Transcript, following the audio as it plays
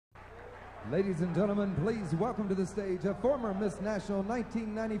Ladies and gentlemen, please welcome to the stage a former Miss National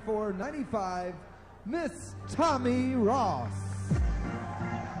 1994-95, Miss Tommie Ross.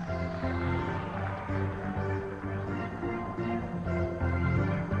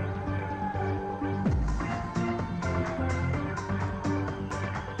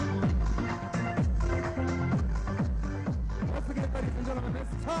 Once again, ladies and gentlemen, Miss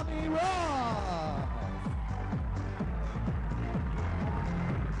Tommie Ross.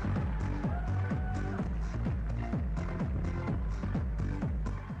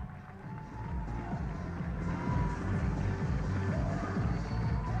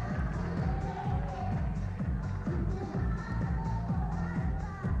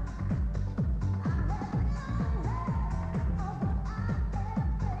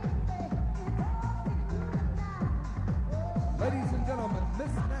 Ladies and gentlemen,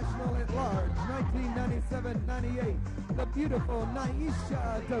 Miss National at Large, 1997-98, the beautiful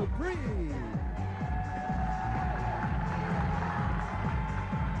Nyesha Dupree.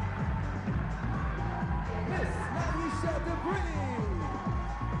 Miss Nyesha Dupree.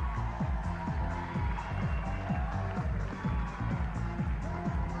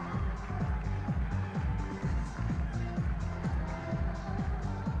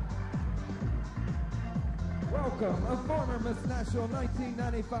 Welcome, a former Miss National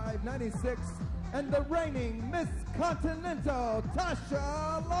 1995-96 and the reigning Miss Continental,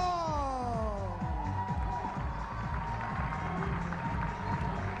 Tasha Long.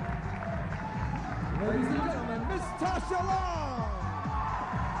 Ladies and gentlemen, Miss Tasha Long.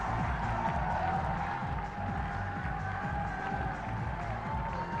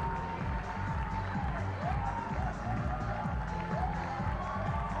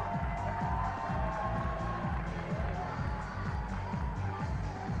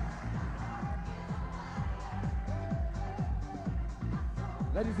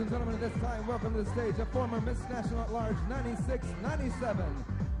 Ladies and gentlemen, at this time, welcome to the stage a former Miss National at Large 96-97,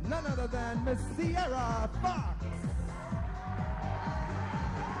 none other than Miss Sierrah Foxx.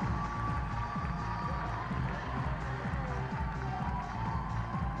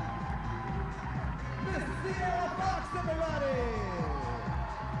 Miss Sierrah Foxx, everybody!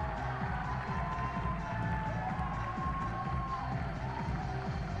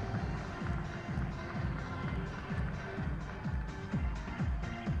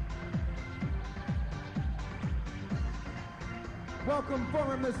 Welcome,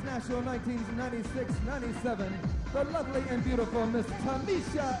 former Miss National 1996-97, the lovely and beautiful Miss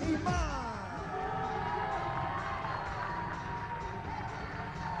Tamisha Iman.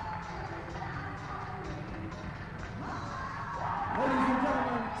 Ladies and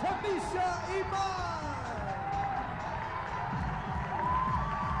gentlemen, Tamisha Iman.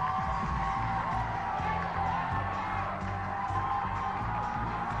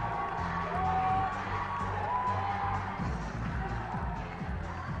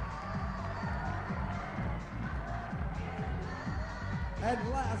 And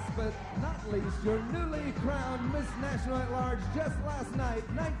last but not least, your newly crowned Miss National at Large just last night,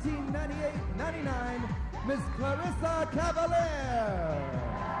 1998-99, Miss Clarissa Cavalier.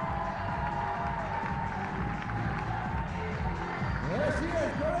 There she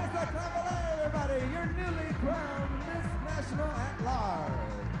is, Clarissa Cavalier, everybody, your newly crowned Miss National at Large.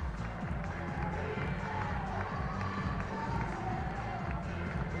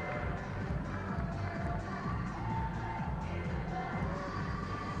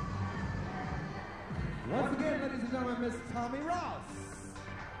 Once again, ladies and gentlemen, Miss Tommie Ross.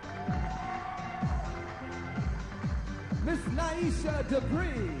 Miss Nyesha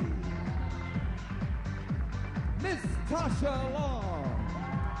Dupree. Miss Tasha Long.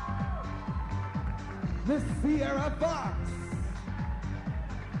 Miss Sierrah Foxx.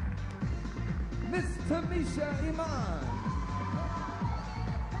 Miss Tamisha Iman.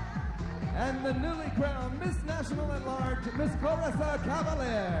 And the newly crowned Miss National at Large, Miss Clarissa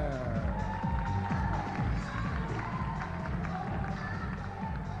Cavalier.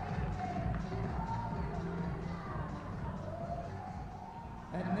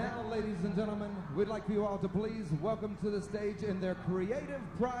 Ladies and gentlemen, we'd like for you all to please welcome to the stage in their creative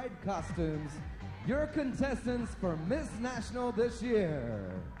pride costumes, your contestants for Miss National this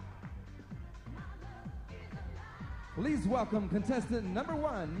year. Please welcome contestant number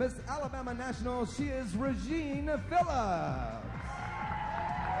 1, Miss Alabama National. She is Regine Phillips.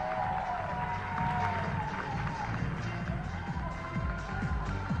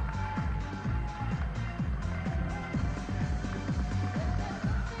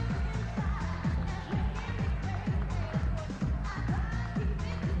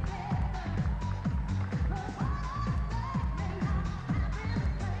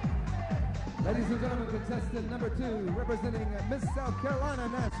 Ladies and gentlemen, contestant number 2, representing Miss South Carolina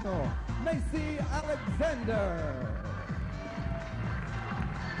National, Macy Alexander.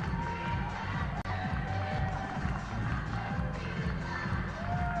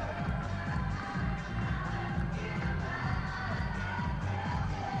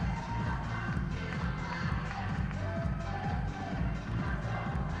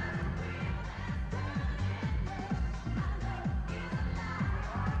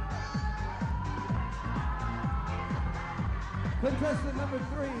 Contestant number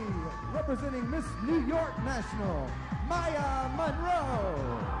 3, representing Miss New York National, Myah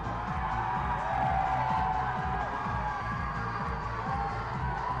Monroe.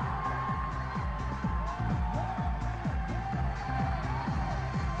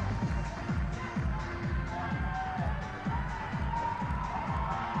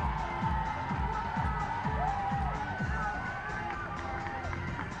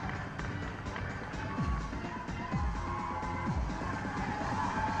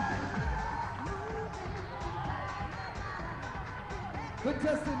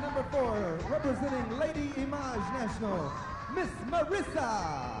 Contestant number 4, representing Lady Image National, Miss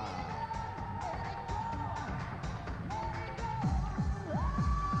Marissa.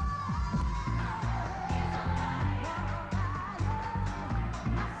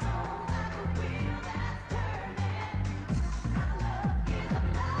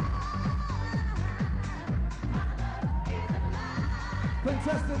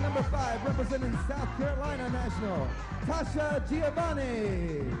 Contestant number 5, representing South Carolina National, Tasha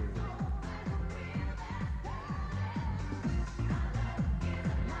Giovanni.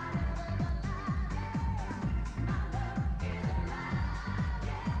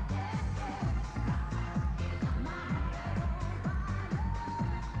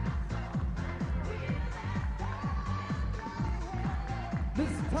 Miss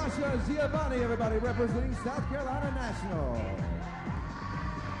Tasha Giovanni, everybody, representing South Carolina National.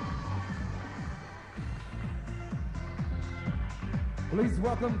 Please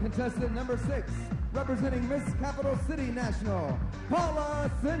welcome contestant number 6, representing Miss Capital City National, Paula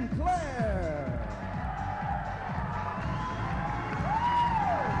Sinclair.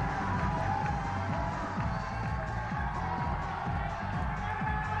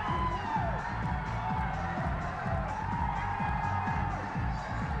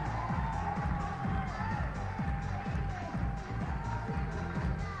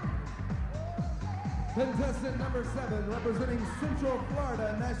 Contestant number 7, representing Central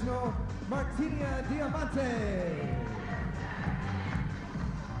Florida National, Martina Diamante.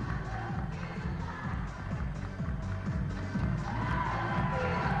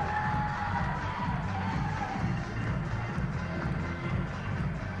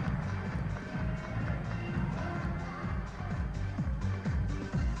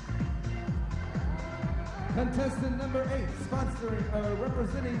 Contestant number 8,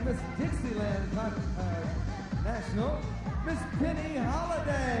 representing Miss Dixieland National, Miss Penny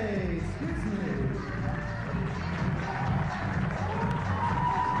Holiday. Excuse me.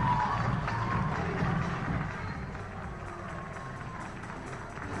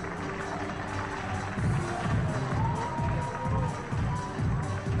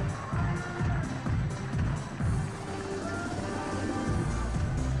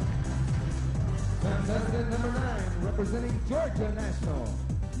 Contestant number 9, representing Georgia National,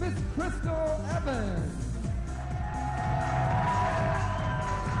 Miss Crystal Evans.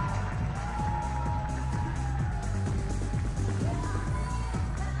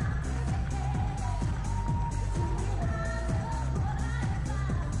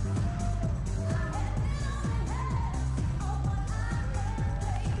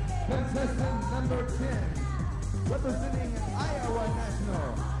 Contestant number 10, representing Iowa National,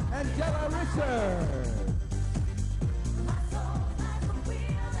 Anjila Richard.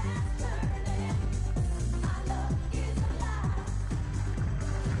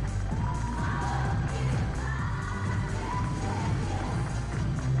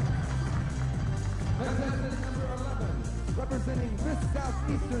 Contestant number 11, representing Miss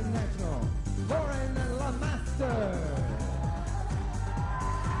Southeastern National, Lauren LeMasters.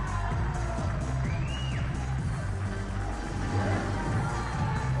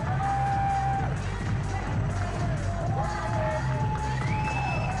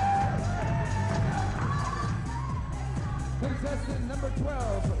 Contestant number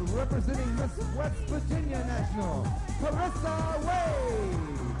 12, representing Miss West Virginia National, Clarissa Wade.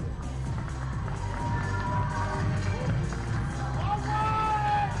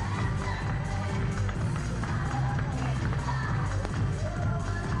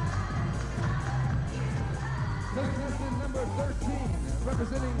 Contestant number 13,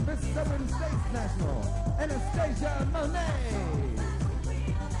 representing Miss Southern States National, Anastasia Monet.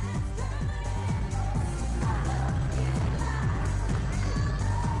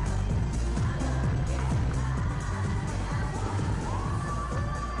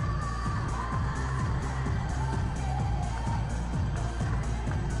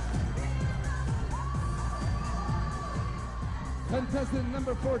 Contestant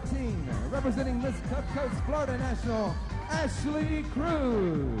number 14, representing Miss Gulf Coast, Florida National, Ashley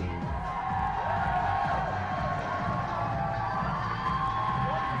Kruiz.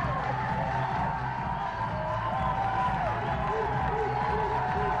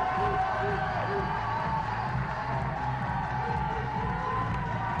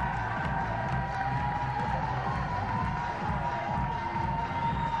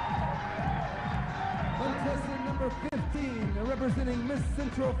 Contestant number 15, representing Miss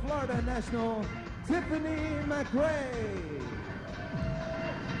Central Florida National, Tiffany McCray.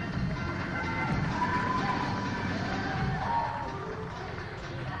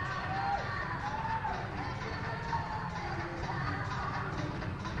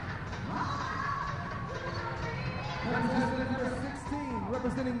 Contestant number 16,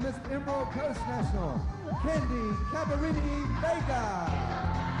 representing Miss Emerald Coast National, Candy Cabarini Vega.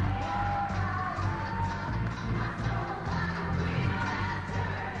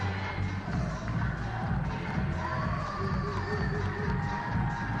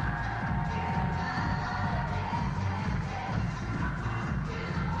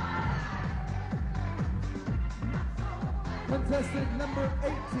 Contestant number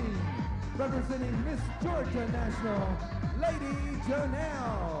 18, representing Miss Georgia National, Lady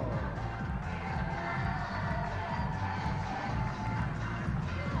Jonelle.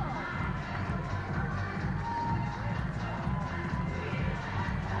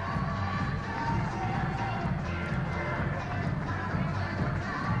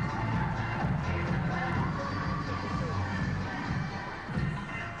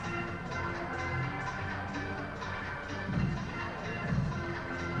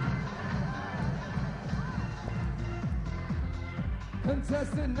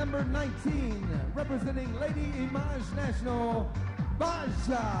 Contestant number 19, representing Lady Iman National,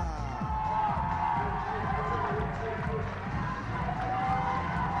 Basia.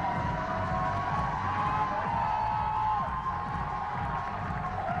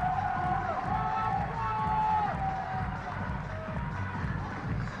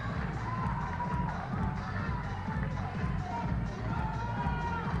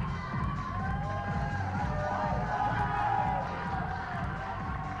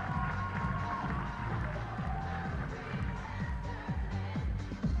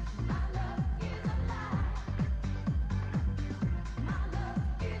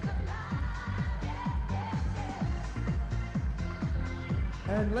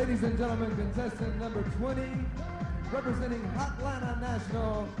 And ladies and gentlemen, contestant number 20, representing Atlanta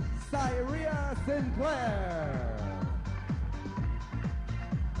National, Sierrah Sinclair.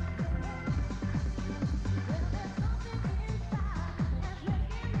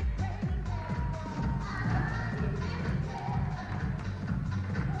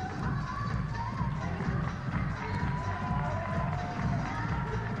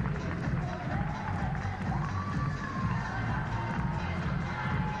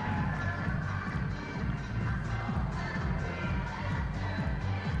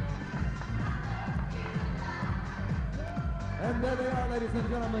 And there they are, ladies and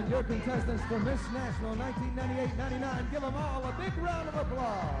gentlemen, your contestants for Miss National 1998-99. Give them all a big round of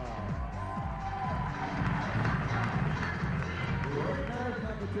applause. What kind of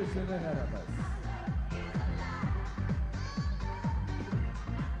competition ahead of us?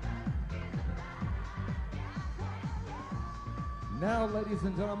 Now, ladies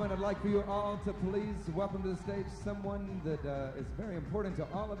and gentlemen, I'd like for you all to please welcome to the stage someone that is very important to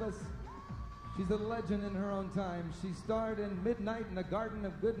all of us. She's a legend in her own time. She starred in Midnight in the Garden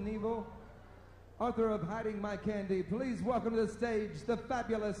of Good and Evil, author of Hiding My Candy. Please welcome to the stage the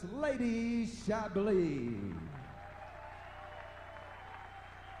fabulous Lady Chablis.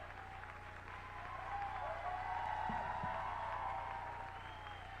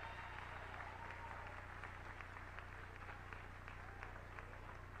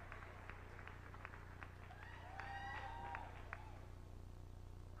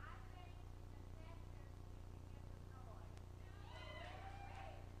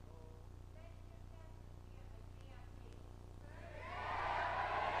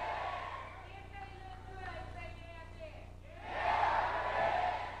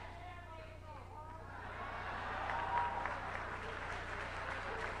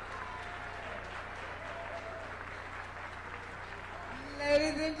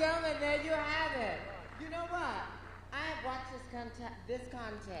 gentlemen, there you have it. You know what? I have watched this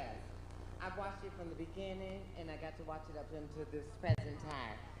contest. I've watched it from the beginning, and I got to watch it up into this present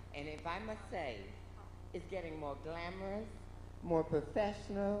time. And if I must say, it's getting more glamorous, more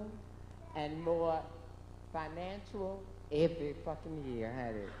professional, and more financial every fucking year,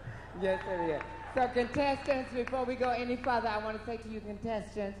 honey. Yes, it is. So contestants, before we go any further, I want to say to you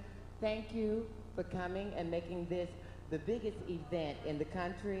contestants, thank you for coming and making this the biggest event in the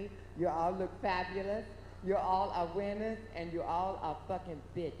country. You all look fabulous. You all are winners, and you all are fucking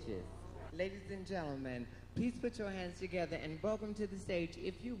bitches. Ladies and gentlemen, please put your hands together and welcome to the stage,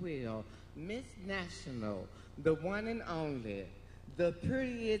 if you will, Miss National, the one and only, the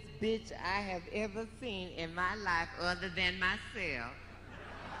prettiest bitch I have ever seen in my life other than myself.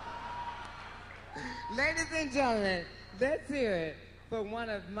 Ladies and gentlemen, let's hear it for one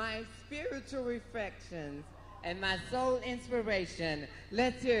of my spiritual reflections and my soul inspiration.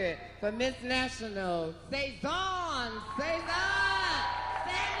 Let's hear it for Miss National, Cezanne! Cezanne! Stand up!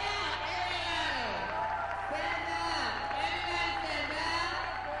 Yeah! Stand up! Everybody stand up!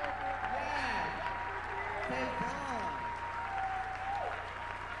 Yeah!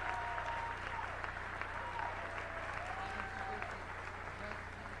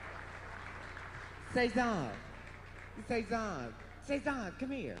 Cezanne! Cezanne! Cezanne,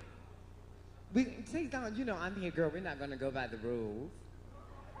 come here. Cezanne, you know I'm here, girl. We're not going to go by the rules.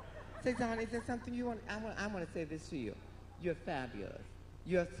 Cezanne, is there something you want? I want to say this to you. You're fabulous.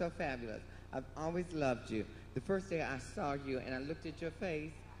 You're so fabulous. I've always loved you. The first day I saw you and I looked at your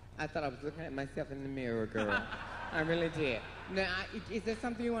face, I thought I was looking at myself in the mirror, girl. I really did. Now, is there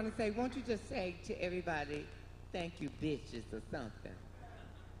something you want to say? Won't you just say to everybody, thank you, bitches, or something?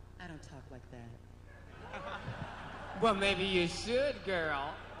 I don't talk like that. Well, maybe you should,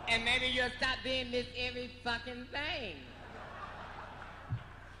 girl. And maybe you'll stop being this every fucking thing.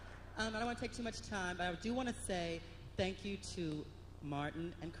 I don't want to take too much time, but I do want to say thank you to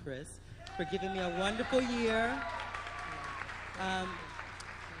Martin and Chris for giving me a wonderful year.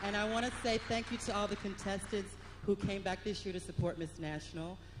 And I want to say thank you to all the contestants who came back this year to support Miss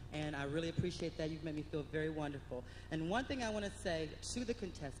National. And I really appreciate that. You've made me feel very wonderful. And one thing I want to say to the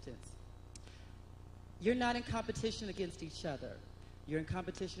contestants, you're not in competition against each other. You're in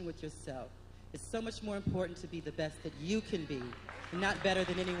competition with yourself. It's so much more important to be the best that you can be, not better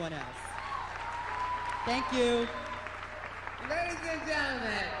than anyone else. Thank you. Ladies and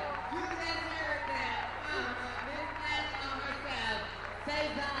gentlemen, you just heard that from Miss National herself,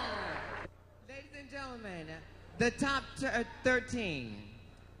 Cezanne. Ladies and gentlemen, the top 13.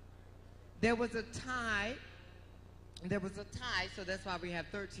 There was a tie. So that's why we have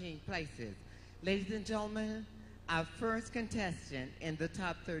 13 places. Ladies and gentlemen, our first contestant in the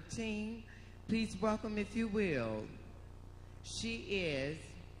top 13, please welcome, if you will. She is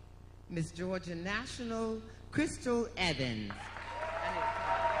Miss Georgia National, Crystal Evans.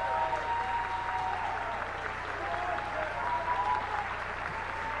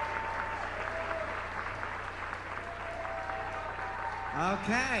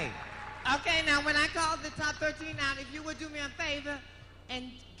 Okay, now when I call the top 13 out, if you would do me a favor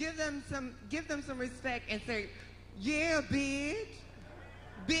and give them some respect and say, yeah, bitch.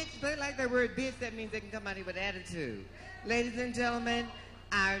 Bitch, they like that word bitch. That means they can come out here with attitude. Ladies and gentlemen,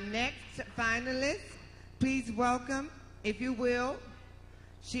 our next finalist, please welcome, if you will.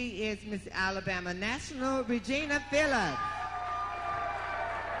 She is Miss Alabama National, Regine Phillips.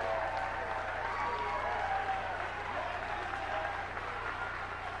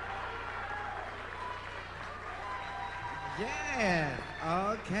 Yes,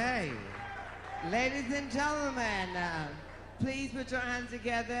 okay. Ladies and gentlemen, please put your hands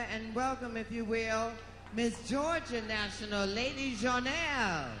together and welcome, if you will, Miss Georgia National, Lady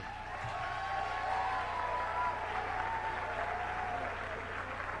Jonelle.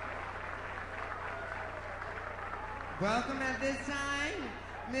 Welcome at this time,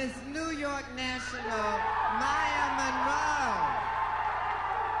 Miss New York National, Myah Monroe.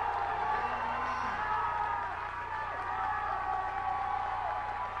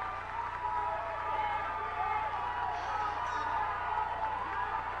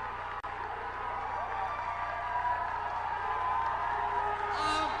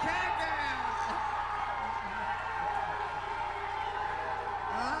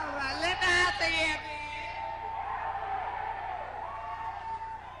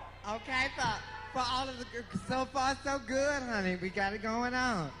 Okay, for all of the, so far so good, honey. We got it going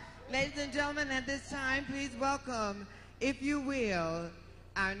on. Ladies and gentlemen, at this time, please welcome, if you will,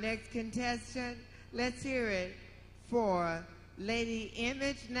 our next contestant. Let's hear it for Lady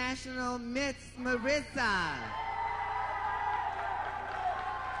Image National, Miss Marissa.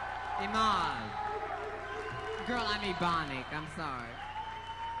 Iman. Girl, I'm Ebonic. I'm sorry.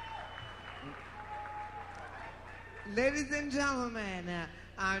 Ladies and gentlemen,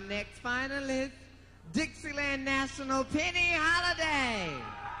 our next finalist, Dixieland National Penny Holiday.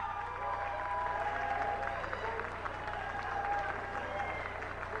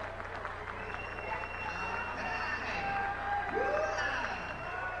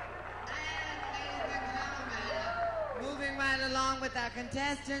 Along with our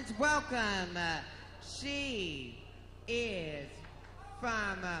contestants, welcome. She is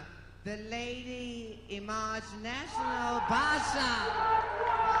from the Lady Image National Basia.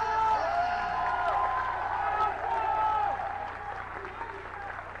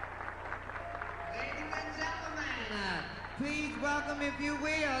 Ladies and gentlemen, please welcome, if you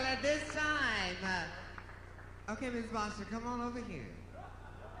will, at this time. Okay, Miss Basia, come on over here.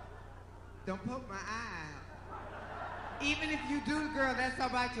 Don't poke my eye out. Even if you do, girl, that's all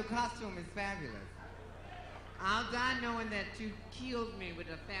right. Your costume is fabulous. I'll die knowing that you killed me with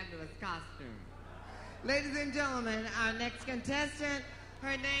a fabulous costume. Ladies and gentlemen, our next contestant,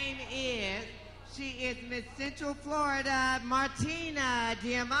 her name is, she is Miss Central Florida, Martina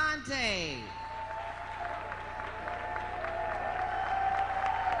Diamante.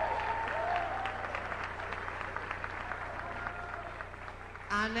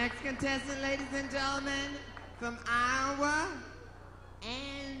 Our next contestant, ladies and gentlemen, from Iowa,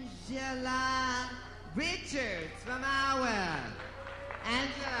 Anjila Richards from Iowa.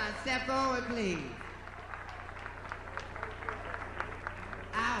 Anjila, step forward, please.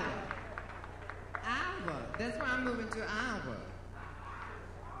 Iowa. That's why I'm moving to Iowa.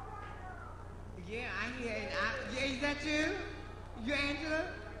 Yeah, I hear it. Yeah, is that you? You Angela?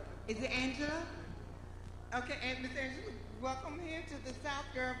 Is it Angela? Okay, and Miss Angela, welcome here to the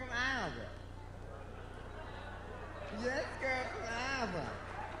South girl from Iowa. Yes, girl from Iowa.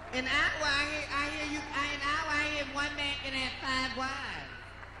 In Iowa, I hear you. In Iowa, I hear one man can have 5 wives.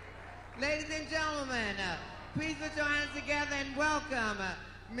 Ladies and gentlemen, please put your hands together and welcome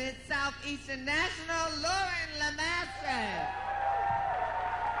Miss Southeastern National, Lauren LeMasters.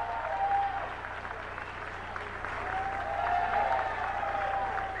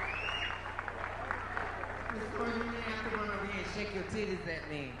 Miss Lauren, you have to run over here and shake your titties at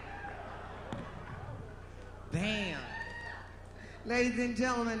me. Bam. Ladies and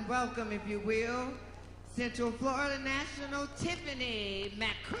gentlemen, welcome, if you will, Central Florida National Tiffany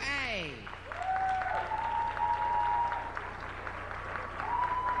McCray.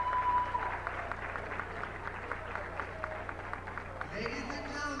 Ladies and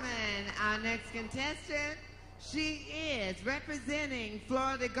gentlemen, our next contestant, she is representing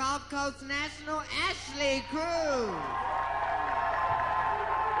Florida Gulf Coast National, Ashley Kruiz.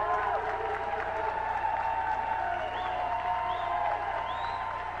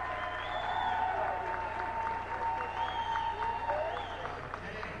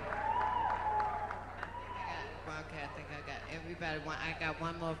 I got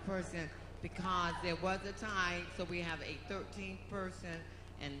one more person because there was a tie, so we have a 13th person,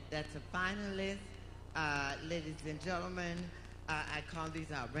 and that's a finalist. Ladies and gentlemen, I call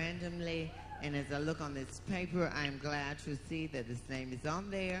these out randomly, and as I look on this paper, I am glad to see that his name is on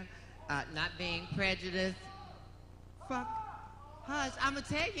there. Not being prejudiced. Fuck. Hush, I'm going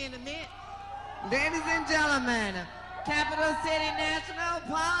to tell you in a minute. Ladies and gentlemen, Capital City National,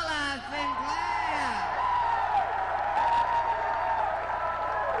 Paula Sinclair.